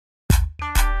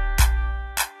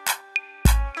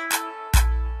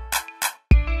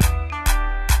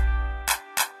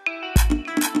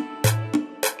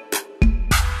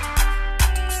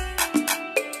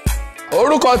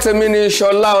orúkọ tèmi ni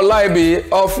Sola Olaibi,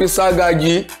 Officer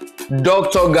Gaji,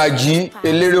 Dr. Gaji,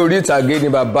 eléré orí ìtàgé ni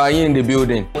bàbá yín in the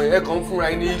building. Ẹ kàn fúnra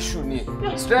yín ní issue ni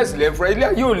stress lẹ fúnra ilé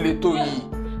yóò lè tó yìí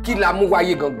kí la mú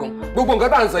wáyé gangan gbogbo nǹkan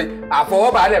tá à ń sọ yìí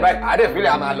àfọwọ́bà alẹ́ báyìí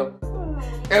àdẹ̀fílẹ̀ a máa lọ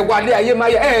ẹ wálé ayé máa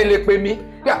yẹ ẹ lè pè mí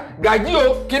Gaji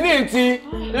o kíní ti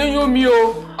yún mi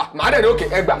o màá dẹ̀ ní òkè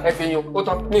ẹgbà ẹ fi yún ó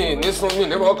tán ní sun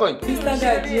ní ọkàn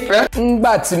yìí.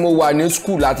 Ngbà tí mo wà ní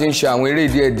school láti ń ṣe àwọn eré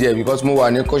díẹ̀díẹ̀ because mo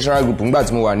wà ní cultural group ngbà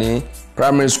tí mo wà ní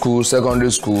primary school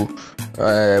secondary school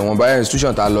wọ́n bá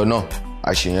institution tá a lọ náà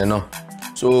àṣeyẹn náà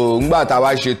so ngbà tá a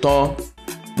wá ṣe tán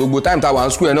gbogbo time tá a wà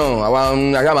ní school yẹn náà àwa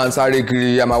ajá máa ń sáré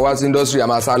kiri a máa wá sí industry a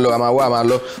máa sá lọ a máa wá a máa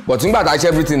lọ but ngbà tá a ṣe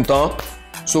everything tán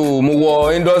so mo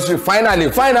wọ industry finally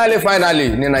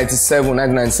ní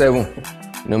 1997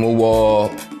 ni mo wọ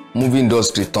movie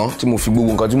industry tán tí mo fi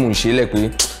gbogbo nǹkan tí mo ń ṣe lẹ̀ pé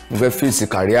mo fẹ́ face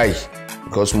career yìí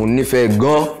because mo nífẹ̀ẹ́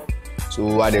gan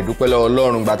so a dẹ̀ dúpẹ́ lọ́wọ́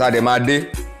Ọlọ́run gbà tá a dẹ̀ máa dé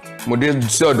mo dé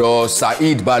sí ọ̀dọ̀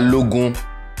Saheed Balogun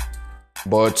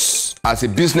but as a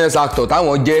business actor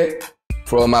táwọn jẹ́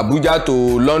from Abuja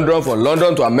to London, from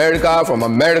London to America, from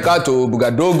America to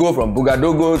Bugadogo, from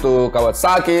Bugadogo to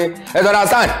Kawasaki ẹ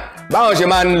understand báwọn ṣe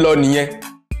máa ń lọ nìyẹn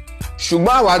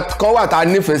ṣùgbọ́n àwa kan wà tá a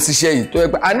nífẹ̀ẹ́ síṣẹ́ yìí tó yẹ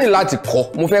pé a ní láti kọ́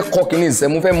mo fẹ́ kọ́ kíní ìṣẹ́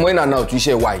mo fẹ́ mọ ìnànà òtún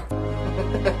iṣẹ́ wa yìí.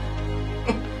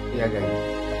 ìyá Gaji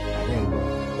àbẹ́ ń gbọ́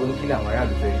oníkílẹ̀ àwọn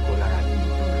aráàlú fẹ́ rí kọ́ lára ní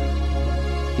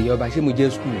ìjọba ìyọba ṣé mo jẹ́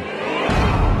skul.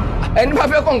 ẹni bá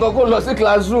fẹ́ kọ́ nǹkan kó lọ sí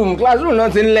classroom náà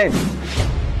ti ń lẹ̀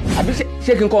àbí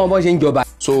ṣé kí n kọ́ wọn bọ́ ṣe ń jọba.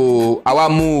 so àwa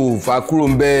move àkúrò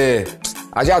ń bẹ́ẹ̀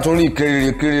àṣà tún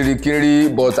rí kiri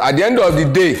but at the end of the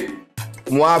day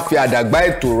mo á fi àdàgbà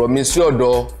ètò rọ̀ mi sí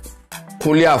ọ̀dọ̀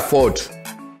Kúnlé Afford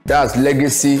that's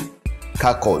Legacy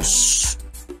Carcass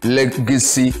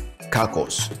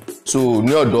so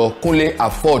ní ọ̀dọ̀ Kúnlé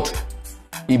Afford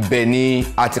ibẹ̀ ni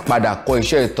a ti padà kọ́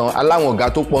iṣẹ́ ìtàn aláwọn ọ̀gá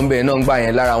tó pọ̀ ń bẹ̀ náà ń gbà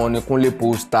yẹn lára wọn ni Kúnlé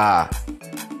Poster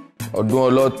Ọdún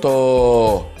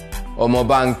Ọlọ́tọ̀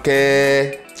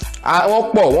Ọmọbánkẹ́ wọ́n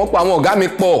pọ̀ àwọn ọ̀gá mi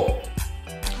pọ̀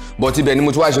but ibẹ̀ ni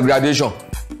mo ti wá ṣe graduation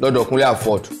lọ́dọ̀ Kúnlé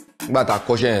Afford nígbà tá a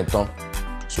kọ́ṣẹ́ yẹn tán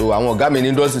so àwọn ọ̀gá mi ní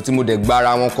industry tí mo dẹ̀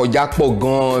gbára wọn kọjá pọ̀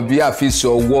gan-an bí Àfíìsì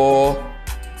Ọwọ́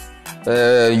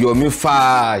Yomi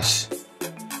Fash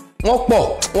wọ́n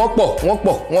pọ̀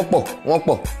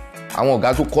àwọn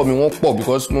ọ̀gá tó kọ́ mi wọ́n pọ̀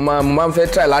because mo máa ń fẹ́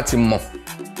try láti mọ̀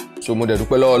so mo dẹ̀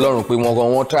dúpẹ́ lọ́wọ́ Ọlọ́run pé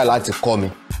wọ́n try láti kọ́ mi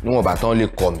níwọ̀n bá tán lè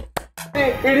kọ́ mi.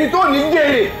 èrè tó ní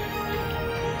jèrè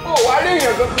ó wà ní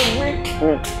èèyàn kan tó gbé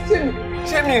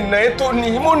ṣé mi ìnà ètò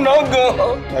ni mo ná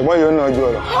gan-an. ẹ̀gbọ́n yóò ná ojú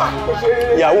ọ̀rọ̀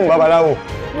ìyàwó babaláwo.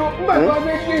 nígbà tó wá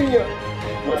fẹ́ ṣe èèyàn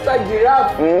Mr.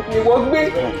 Giraffe ni wọ́n gbé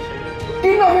kí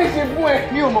náà fẹ́ ṣe fún ẹ.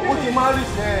 mi ò mọ̀ kó ti máa rí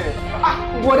sẹ́ẹ̀.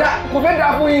 bọ̀dá kò fẹ́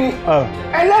dáa fún yín ni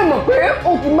ẹlẹ́mọ̀ pé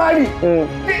ó ti máa rí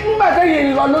nígbà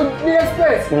tẹ́yìn lọ ló ní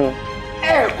express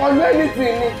ẹ̀ẹ̀kan ló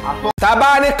anything ni. tá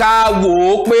bá ní ká wò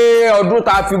ó pé ọdún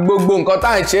tá a fi gbogbo nǹkan tá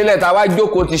à ń ṣe lẹ̀ tá a wá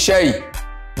jókòó ti ṣẹ́ yìí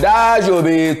that should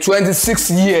be 26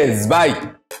 years báyìí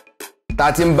tá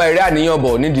a ti ń bá eré àníyàn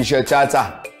bọ̀ nídìí iṣẹ́ tíátà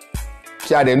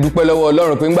tí a dẹ̀ ń dúpẹ́ lọ́wọ́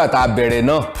Ọlọ́run pé ńgbà tá a bẹ̀rẹ̀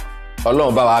náà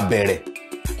Ọlọ́run bá wa bẹ̀rẹ̀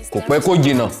kò pẹ́ kó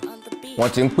jìnnà wọ́n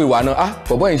ti ń pè wá náà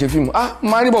bọ̀bọ́ yìí ń ṣe fíìmù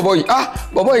máa rí bọ̀bọ́ yìí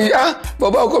bọ̀bọ́ yìí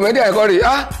bọ̀bọ́ kọ̀mẹ́dì àìkọ́ rè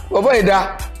bọ̀bọ́ yìí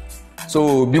dá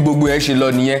so bí gbogbo yẹn ṣe lọ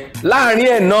nìyẹn láàrin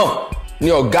ẹ̀ náà ni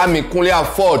ọ̀gá mi Kúnlé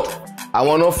Afford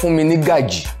àwọn náà fún mi ní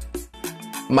Gaji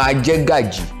máa jẹ́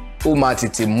Gaji ó máa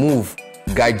tètè move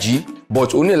Gaji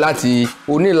but o ní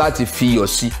láti fi iyọ̀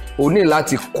sí o ní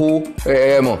láti kó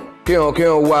mọ̀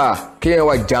kéèyàn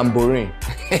wà jamboree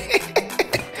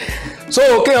so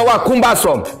kéèyàn wà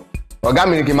kúmbàsọ̀m ọ̀gá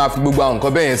mi ni kí n máa fi gbogbo àwọn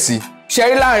nǹkan bẹ́ẹ̀ yẹn sí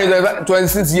ṣẹ́rí láàrin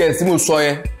 26 years tí mo sọ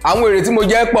yẹn àwọn èrè tí mo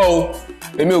jẹ́ pọ̀ o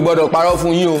èmi ò gbọ́dọ̀ parọ́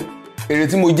fún yín o èrè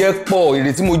tí mo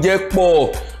jẹ́ pọ̀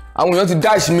àwọn èèyàn ti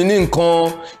dash mi ní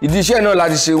nǹkan ìdí iṣẹ́ náà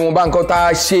láti ṣe wọn bá nǹkan tá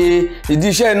a ṣe ìdí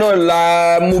iṣẹ́ náà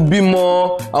la mú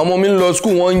bímọ àwọn ọmọ mi ń lọ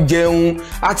school wọ́n ń jẹun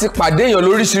a ti pàdé èèyàn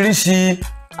lóríṣiríṣi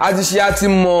a ti ṣe a ti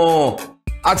mọ̀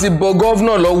a ti bọ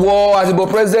gọ́vnà lọ́wọ́ a ti bọ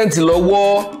president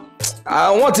lọ́wọ́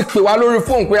àwọn ti pè wá lórí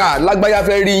fóònù pé lágbájá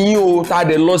fẹ́ rí yín o tá a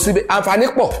dẹ̀ lọ síbẹ̀ àǹfààní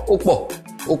pọ̀ ó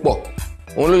pọ̀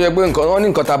òun ló yẹ pé nǹkan wọn ní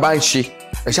nǹkan tá a bá ń ṣe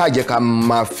ẹ ṣáà jẹ́ ká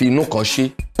máa fi inú kan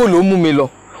ṣe. ó ló mú mi lọ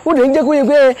ó lè ń jẹ́ kó yẹ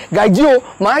pé Gaji o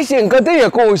máa ṣe nǹkan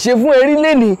téèyàn kan ò ṣe fún erí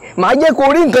lẹ́nìí máa jẹ́ kó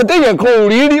rí nǹkan téèyàn kan ò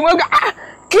rí mọ́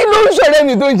kí ló ń ṣọ̀rẹ́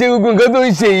mi tó ń ṣe gbogbo nǹkan tó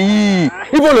ń ṣe yìí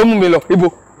ibo ló mú mi lọ ibo.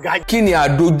 kí ni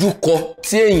àdojúkọ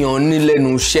tí èèyàn ní lẹ́nu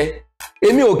iṣẹ́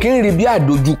èmi ò kí ń rí bí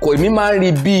àdojúkọ èmi máa ń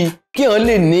rí bí kí èèyàn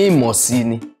lè ní ìmọ̀ sí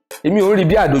ni èmi ò ń rí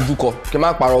bí àdojúkọ kí n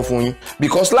má parọ́ fún yín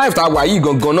because life tá a wà yìí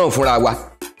gangan náà fúnra wa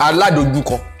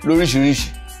aládojúkọ lóríṣiríṣi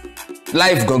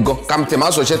life gangan kàmtẹ̀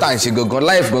máa sọ iṣẹ́ tá à ń ṣe gangan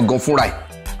life gangan fúnra ẹ̀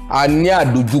a ní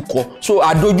àdójúkọ so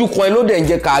àdójúkọ ẹ ló dẹ̀ ń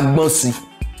jẹ́ ká gbọ́n sí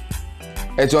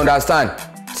ẹ ti understand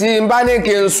tí n bá ní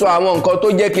kí n sọ àwọn nǹkan tó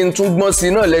jẹ́ kí n tún gbọ́n sí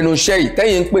náà lẹ́nu iṣẹ́ yìí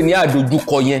tẹ́yìn ń pè ní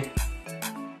àdójúkọ yẹn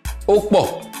ó pọ̀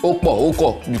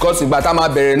because ìgbà tá a máa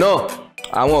bẹ̀rẹ̀ náà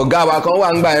àwọn ọ̀gá wa kan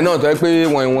wà ń gbà yẹn náà tó yẹ pé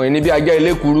wọ̀nyí níbi ajá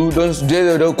ilé kuru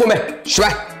kó mẹ́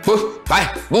ṣùgbọ́n bó báyìí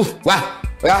bó wá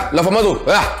lọ fọ mọ́tò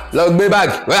lọ gbé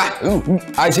báàgì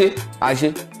àṣe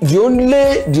the only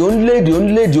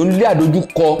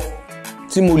àdójúkọ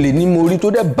tí mo lè ní mo rí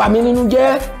tó dẹ̀ bà mí nínú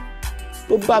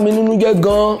jẹ́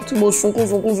gan tí mo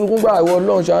sunkún gbà ìwọ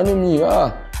Ọlọ́run ṣàánú mi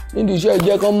nídìí iṣẹ́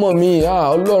ìjẹ́ kan mọ̀ mi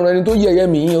Ọlọ́run ẹni tó yẹ̀yẹ́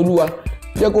mi yín Olúwa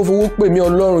jẹ́ kó fowó pè mí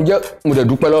Ọlọ́run jẹ́ mo dẹ̀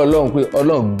dúpẹ́ lọ́wọ́ Ọlọ́run pé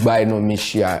Ọlọ́run gba ẹnu mi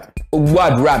ṣe ó gbọ́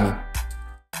àdúrà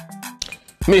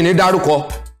mi ní dárúkọ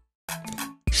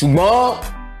ṣùgbọ́n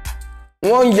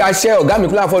wọ́n ń yaṣẹ́ ọ̀gá mi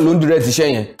kúláfọ́ ló ń direct iṣẹ́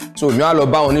yẹn so mi wá lọ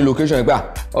bá wọn ní location yẹn pé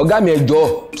ọ̀gá mi ẹ jọ̀ọ́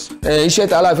iṣẹ́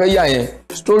tá a la fẹ́ yà yẹn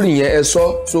story yẹn ẹ sọ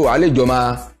so àlejò máa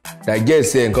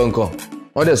digest ẹ̀ nǹkan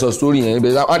wọ́n dẹ̀ sọ story yẹn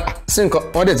ibẹ̀ sí nǹkan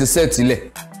wọ́n dẹ̀ ti set ilẹ̀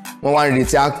wọ́n wá ń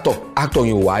retí actor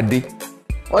yẹn ò wá dé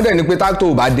wọ́n dẹ̀ ní pé actor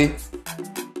ò bá dé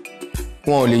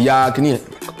wọn ò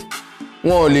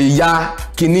lè ya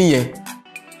kinní yẹn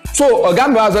so ọ̀gá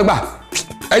mi wá sọ gbà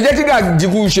ẹ jẹ́ kí Gaji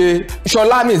kú ṣe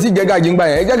Ṣọlá mi sì jẹ́ Gaji ń gbà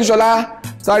yẹn ẹ jẹ́ kí Ṣọlá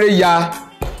sáré ya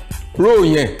róò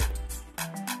yẹn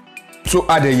so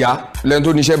adẹ̀yà lẹ́nu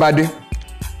tó níṣẹ́ bá dé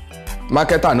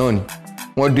mákẹ́tà náà ni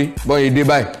wọ́n dé bọ́n yẹn dé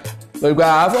báyìí lórí pé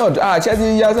àfọ̀d àṣẹ ti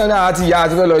yá sọ́nà àti ìyá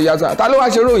àti fẹ́ lọ yá sọ́nà ta ló wá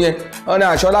ṣe róò yẹn ọ̀nà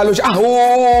Ṣọlá ló ṣe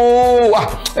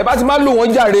ẹ bá ti máa lò wọ́n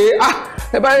jàre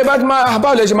ẹ bá ti máa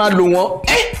báwo lẹ ṣe máa lò wọ́n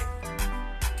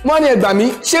wọ́n ní ẹ gbà mí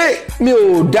ṣé mi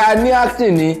ò dáa ní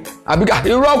acting ni àbí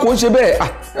irọ́ kò ń ṣe bẹ́ẹ̀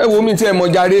ẹ wo mi tí ẹ mọ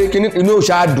jàre kíní inú ò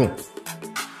ṣáà dùn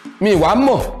mi wàá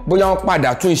mọ̀ bóyá wọ́n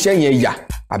padà tún iṣẹ́ yẹn yà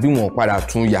àbí wọ́n padà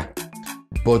tún yà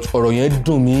but ọ̀rọ̀ yẹn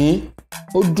dùn mí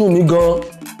ó dùn mí gan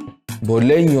but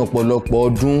lẹ́yìn ọ̀pọ̀lọpọ̀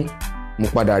ọdún mo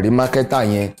padà rí mákẹ́tà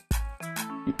yẹn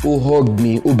ó hug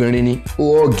mi obìnrin ni ó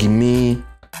hug mi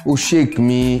ó shake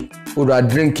mi ó ra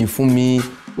drink fún mi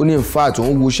ó ní in fact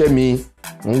òun wo iṣẹ́ mi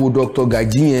òun wo Dr.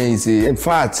 Gaji yẹn ìṣe in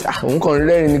fact òun kàn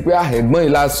rẹ́rìn ni pé ẹ̀gbọ́n yìí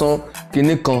lásán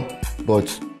kinní kan but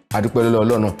àdúpẹ́ lọ́wọ́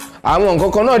Ọlọ́run àwọn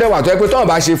nǹkan kan náà dẹ̀ wà tó yẹ pé tọ́wọ́n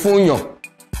bá ṣe fún yàn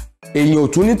èèyàn ò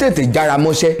tún ní tètè jára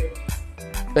mọ́ṣẹ́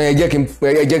ẹ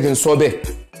jẹ́ kí n sọ bẹ́ẹ̀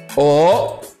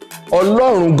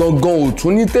Ọlọ́run gangan ò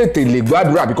tún ní tètè lè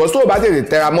gbàdúrà because tó o bá tètè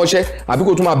tẹra mọ́ṣẹ́ àbí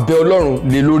kó tún máa bẹ Ọlọ́run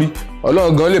lé lórí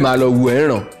Ọlọ́run gan lè máa lọ wù ẹ́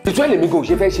ràn. ìtú ẹ̀lẹ́mí kò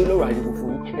ṣe fẹ́ ṣe lọ́rọ̀ àyẹ̀wò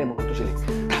fún ẹ mọ̀ kó tó ṣẹlẹ̀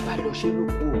tá a bá lọ ṣe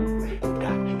lóko ọ̀gá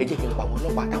ẹ jẹ́ kí n pa àwọn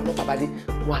ọlọ́pàá táwọn ọlọ́pàá bá dé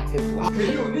wọn á ẹ̀ wá.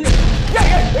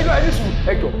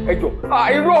 ẹjọ́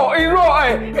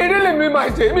eré lèmi máa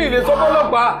ṣe mí ìlé sọ́kọ́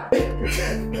ọlọ́pàá.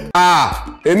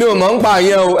 èmi ò mọ̀ ń pa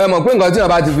yẹn o ẹ mọ̀ pé nǹkan tí wọ́n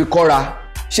bá ti fi kọ́ra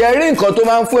ṣe rí nǹkan tó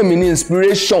máa ń fún èmi ní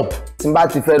inspiration tí n bá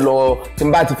ti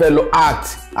fẹ́ lọ act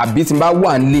àbí tí n bá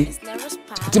wà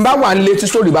nílé tí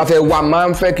story bá fẹ́ wà máa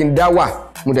ń fẹ́ kí n dá wà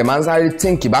mo dẹ̀ máa ń sáré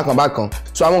think bákan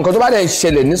so àwọn nǹkan tó bá dẹ̀ ń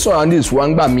ṣẹlẹ̀ ní surroundings wa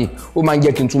ń gbà mí ó máa ń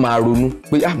jẹ́ kí n tún máa ronú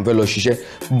pé mo fẹ́ lọ ṣiṣẹ́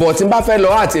but tí n bá fẹ́ lọ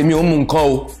act èmi ò ń mu nǹkan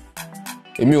o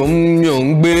èmi ò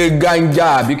ń gbé ganja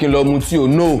àbí kí n lọ mu tí o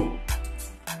no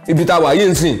ibi tá a wà yìí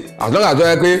ń sìn as long as tó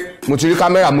yẹ pé mo ti rí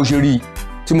kámẹ́rà mo ṣe rí i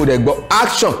tí mo dẹ̀ gbọ́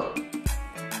action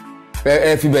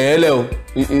ẹ fi bẹ̀yẹn lẹ̀ o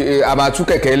àmàtú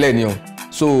kẹ̀kẹ́ lẹ̀ ni o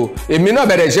so èmi náà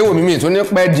bẹ̀rẹ̀ ṣé wò mí tún ní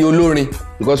pẹ́ di olórin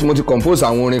because mo ti compose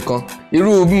àwọn orin kan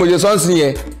irú bí mo ṣe sọ́ọ̀sì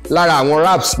yẹn lára àwọn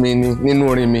raps mi ni nínú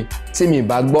orin mi tí mi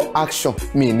bá gbọ́ action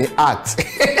mi ní act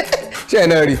ṣé ẹ̀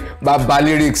náà rí bàbá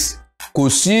lyrics kò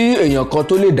sí èèyàn kan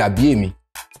tó lè dàbí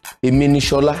èmi ni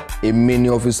Ṣọlá èmi ni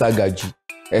Officer Gaji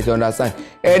ẹ ti understand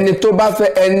ẹni tó bá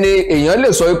fẹ́ ẹni èèyàn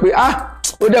lè sọ wípé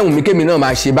ó dẹ̀ wù mí kémi náà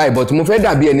máa ṣe báyìí but mo fẹ́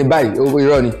dàbí ẹni báyìí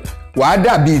irọ́ ni wàá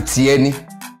dàbí tiẹ̀ ni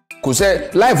kò sẹ́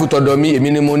láìfù tọ̀dọ̀ mi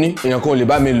èmi ni mo ní èèyàn kan ò lè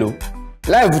bá mi lò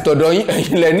láìfù tọ̀dọ̀ yín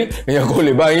ẹ̀yin lẹ́ní èèyàn kan ò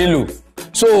lè bá yín lò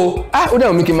so ó dẹ̀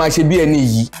wù mí kí n máa ṣe bí ẹni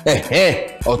yìí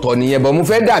ọ̀tọ̀ nìyẹn but mo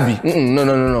fẹ́ dàbí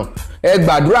no ẹ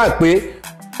gbàdúrà pé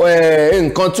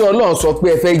nǹkan tí Ọlọ́run sọ pé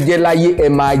ẹ fẹ́ jẹ́ láyé ẹ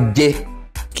máa jẹ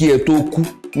kí ẹ tó kú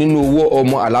nínú owó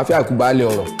ọmọ àlàáfíà kú baálé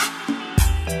ọ̀rọ̀.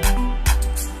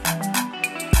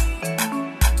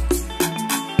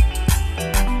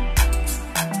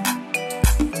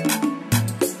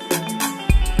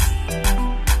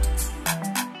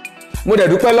 mo dẹ̀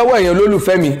dúpẹ́ lọ́wọ́ èèyàn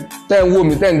olólùfẹ́ mi tẹ́ ń wò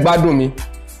mí tẹ́ ń gbádùn mi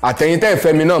àtẹ̀yìn tẹ́ ń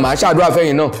fẹ́ mi náà màá ṣàdúrà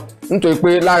fẹ́yìn náà nítorí pé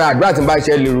lára àdúrà tí n bá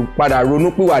ṣe lè padà ronú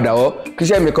pìwàdà ọ́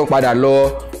kíṣẹ́ mi kan padà lọ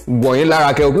gbọ̀nyìn lára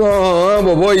kẹ́ òkú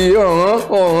bọ̀bọ̀ yìí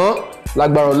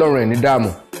lágbára Ọlọ́run ẹ̀ ní dààmú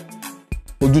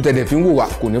ojú tẹ̀dẹ̀ fi ń wò wá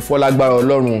kò ní fọ́ lágbára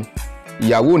Ọlọ́run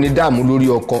ìyàwó ò ní dààmú lórí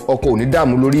ọkọ ọkọ ò ní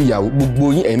dààmú lórí ìyàwó gbogbo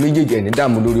yín ẹ̀yin méjèèjì ẹ̀ ní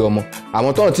dààmú lórí ọmọ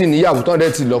àwọn tó ń tí níyàwó tó ń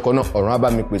dẹ̀ tí lọ́kọ náà ọ̀run á bá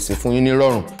mi pèsè fún yín ní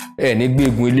rọ̀rùn ẹ ní gbé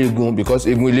egun eléegun because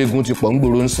egun eléegun ti pọ̀ ń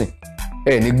gbòòrò ń sìn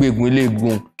ẹ ní gbé egun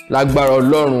eléegun lágbára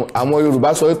Ọlọ́run. àwọn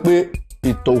Yorùbá sọ pé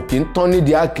ìtọ̀ òkè ń tán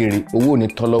nídìí àkèrè owó ò ní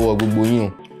tán lọ́wọ́ gbogbo yín o.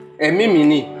 ẹ̀mí mi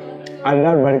ni.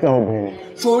 alárùbáríkà obìnrin.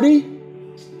 sórí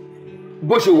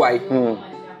bó ṣe wà yìí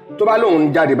tó bá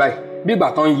lóun jáde báyìí bí ìgbà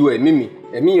tán yọ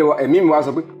ẹ̀mí mi wá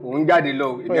sọ pé òun jáde lọ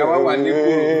èmi àwa wà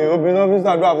lẹ́kọ̀ọ́. obìnrin náà fi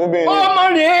ṣàdúrà fún obìnrin. ọmọ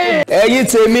rẹ̀. ẹ̀yin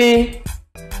tèmi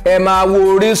ẹ máa wo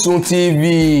Orísun TV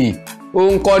ó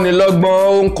ń kọ́ni lọ́gbọ́n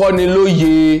ó ń kọ́ni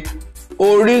lóye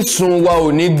Orísun wa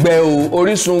ò ní gbẹ o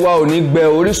Orísun wa ò ní gbẹ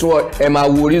o Orísun wa ẹ máa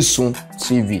wo Orísun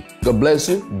TV. God bless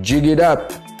you. Jig it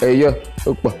up. Hey, yo.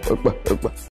 Opa.